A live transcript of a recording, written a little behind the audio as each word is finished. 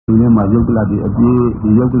မှာယုတ်ကလတိအပြည့်ဒီ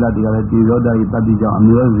ယုတ်ကလတိကလည်းဒီရောဓာဤတတိကြောင့်အ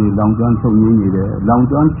မျိုးစီလောင်ကျွမ်းချုပ်ရင်းနေတယ်လောင်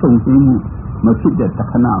ကျွမ်းချုပ်သိမှုမဖြစ်တဲ့တ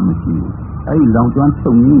ခဏမရှိဘူးအဲ့ဒီလောင်ကျွမ်းချု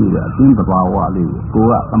ပ်ရင်းနေတဲ့အသင်းတဘာဝလေးကို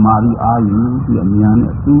ကသမာဓိအာယူပြီးအမြန်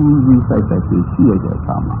နဲ့စူးစူးဆိုင်ဆိုင်ရှိရတဲ့အ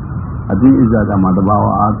ခါမှာအတိအဇာကမှာတဘာဝ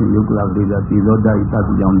အားဖြင့်ယုတ်ကလတိကဒီရောဓာဤတ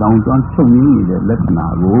တိကြောင့်လောင်ကျွမ်းချုပ်ရင်းနေတဲ့လက္ခဏာ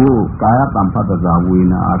ကိုကာယတံဖတ်တဇာဝေ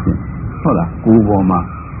နာအားဖြင့်ဟုတ်လားကိုယ်ပေါ်မှာ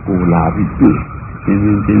ကိုယ်လာပြီးတွေ့ရှ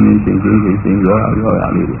င်းရောရ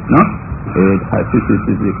လေးတွေနော်စစ်လေး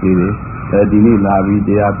တွေဒီနေ့လာပြီးတ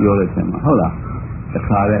ရားပြောတဲ့အချိန်မှာဟုတ်လားတ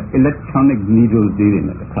ခါတဲ့ electronic needle သေးတယ်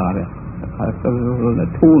နဲ့တခါတဲ့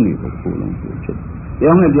ထိုးနေဖို့ကိုလုံးဖြစ်တ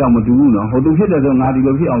ရားနဲ့တရားမတူဘူးနော်ဟိုသူဖြစ်တဲ့ဆိုငါဒီ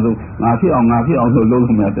လိုဖြစ်အောင်ဆိုငါဖြစ်အောင်ဆိုလုပ်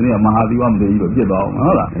လို့မရတနေ့မဟာသီဝမတည်းကြီးလို့ဖြစ်သွားအောင်ဟု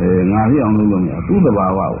တ်လားငါဖြစ်အောင်လုပ်လို့မရသူ့တဘာ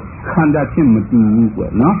ဝကိုခန္ဓာချင်းမတူဘူးကွ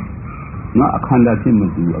နော်အခန္ဓာချင်းမ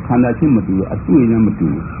တူဘူးအခန္ဓာချင်းမတူဘူးအတွေ့နဲ့မတူ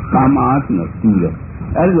ဘူးကာမအားဖြင့်တူတယ်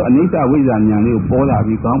အဲ့ဒါအနိစ္စဝိဇ္ဇာဉာဏ်လေးကိုပေါ်လာ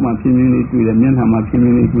ပြီးကောင်းမှဖြင်းဖြင်းလေးတွေ့တယ်မျက်နှာမှာဖြင်းဖြ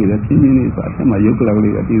င်းလေးတွေ့တယ်ဖြင်းဖြင်းလေးဆိုအထက်မှာယုတ်ကလက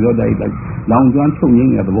လေးအတိသောတိုက်လိုက်လောင်ကျွမ်းချုပ်ရ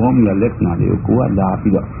င်းတဲ့သဘောမျိုးလက္ခဏာလေးကိုကလာ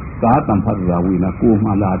ပြီးတော့ကာတံဖတ်တာဝိနာကိုမှ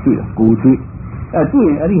လာတွေ့တာကိုတွေ့တွေ့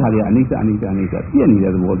ရင်အဲ့ဒီဟာလေးကအနိစ္စပြည့်နေ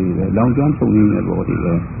တဲ့သဘောလေးပဲလောင်ကျွမ်းချုပ်ရင်းတဲ့သဘောလေး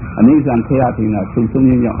ပဲအနိစ္စခေယထိနာချုပ်ဆုံး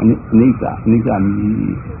ရင်းကြောင့်အနိစ္စမြည်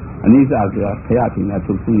အနိစ္စဆိုတာခရတင်တာ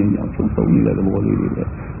ထုတ်ဆုံးရင်ကြောင့်ထုတ်ဆုံးနေတဲ့သဘောလေးတွေပဲ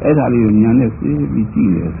အဲ့ဒါလေးကိုဉာဏ်နဲ့သိပြီးကြည့်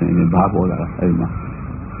နေဆိုရင်ဘာပေါ်လာအဲ့ဒီမှာ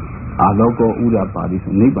အာလောကောဥဒ္ဒပါတိ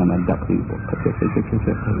ဆိုနိဗ္ဗာန်တတ်ခိပေါ့ဆက်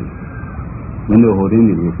မင်းတို့ဟိုတင်း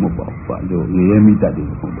တွေမဟုတ်ပါဘူးဘာလို့နေရမိတတ်တယ်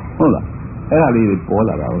မဟုတ်ပါဟုတ်လားအဲ့ဒါလေးတွေပေါ်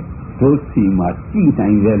လာတာတို့စီမှာကြည့်နို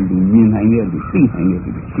င်တဲ့လူမြင်နိုင်တဲ့လူသိနိုင်တဲ့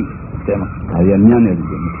လူရှိတယ်မှာဒါရညံ့တဲ့လူ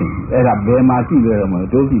တွေမသိဘူးအဲ့ဒါဘယ်မှာရှိလဲတော့မဟုတ်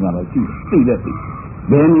တို့စီမှာတော့ရှိတယ်သိ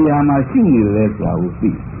ဘယ်နေရာမှာရှိနေလဲဆိုတာကိုသိ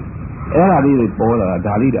အဲ့ဒါလေးတွေပေါ်လာတာ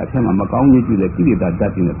ဒါလေးတွေအထက်မှာမကောင်းကြီးကြည့်တဲ့ကိလေသာဓာ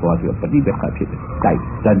တ်တွေနဲ့ပေါ်ပြီးပฏิပက္ခဖြစ်တယ်တိုက်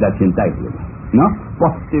ဓာတ်ချင်းတိုက်တယ်နော်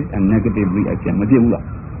positive and negative reaction မဖြစ်ဘူးလား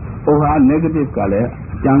ဟိုဟာ negative ကလည်း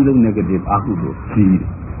အကျဉ်းဆုံး negative အဟုလို့ကြီး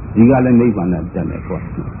ဒီကလည်းနိဗ္ဗာန်နဲ့တက်တယ်ပေါ့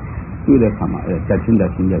တွေ့တဲ့ခါမှာအဲဓာတ်ချင်းရ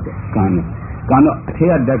တဲ့ကံနဲ့ကံတော့အထက်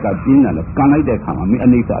ကဓာတ်ကပြင်းလာတယ်ကံလိုက်တဲ့ခါမှာမင်းအ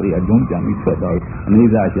နိစ္စလေးအကျုံးပြန်ပြီးထွက်သွားတယ်အနိ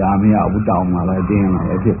စ္စရှာမရဘူးတောင်းလာတယ်တင်းလာ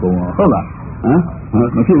တယ်ဖြစ်ကုန်ဟုတ်လား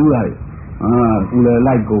မဖြစ်ဘူးလားဦးလည်း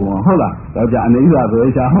လိုက်ကုန်ဟုတ်လားတော့ကြအနေစာဆို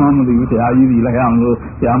ရှာမှမသိဘူးဆရာကြီးကြီးလိုက်အောင်လို့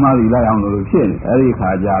ဆရာမကြီးလိုက်အောင်လို့ဖြစ်နေအဲ့ဒီခါ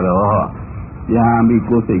ကျတော့ပြန်ပြီး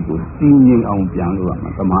ကိုယ်စိတ်ကိုတည်ငြိမ်အောင်ပြန်လို့ရမှာ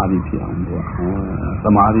သမာဓိဖြစ်အောင်လို့သ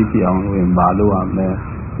မာဓိဖြစ်အောင်လို့ရင်ဘာလို့ရမလဲ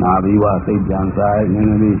နာပြီးဝစိတ်ပြန်ဆိုင်နည်း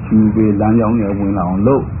နည်းလေးရှူပြီးလမ်းကြောင်းနဲ့ဝင်လာအောင်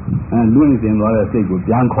လုပ်လွင့်စင်သွားတဲ့စိတ်ကို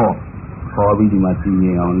ပြန်ခေါ်ပြီးဒီမှာတည်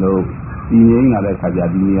ငြိမ်အောင်လုပ်တည်ငြိမ်လာတဲ့ခါကျ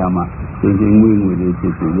ဒီနေရာမှာချိန်ငွေလေးဖြ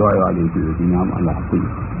စ်ပြီးရွာလေးဖြစ်ဒီနားမှာလာပြီး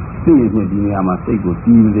သိရင်ဒီနေရာမှာစိတ်ကို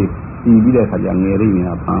တီးပြီးတဲ့ခါကျငယ်လေးနေ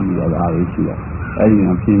တာဖမ်းပြီးတော့အားလေးရှိတယ်အဲ့ဒီ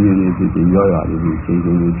မှာဖြင်းလေးဖြစ်ပြီးရောလေးပြီးချိန်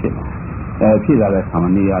လေးဖြစ်လာဖြစ်လာတဲ့ခါမှာ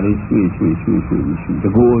နေရာလေးရွှေ့တ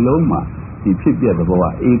ကူအလုံးမှာဒီဖြစ်ပြတဲ့ဘောက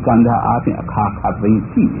ဧကန္တအားဖြင့်အခါခတ်သိ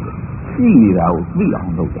ရှိနေတာကိုသိအော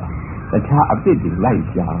င်လုပ်တာတခြားအစ်စ်တွေလိုက်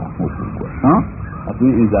ရှာတာမဟုတ်ဘူးကွနော်အတွ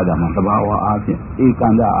င်းဣဇာတာမှာတဘာဝအားဖြင့်ဧက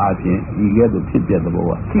န္တအားဖြင့်ဒီကဲ့သို့ဖြစ်ပြတဲ့ဘော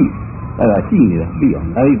ကအဲ့ဒါရှိနေတာသိအောင်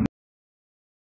အဲ့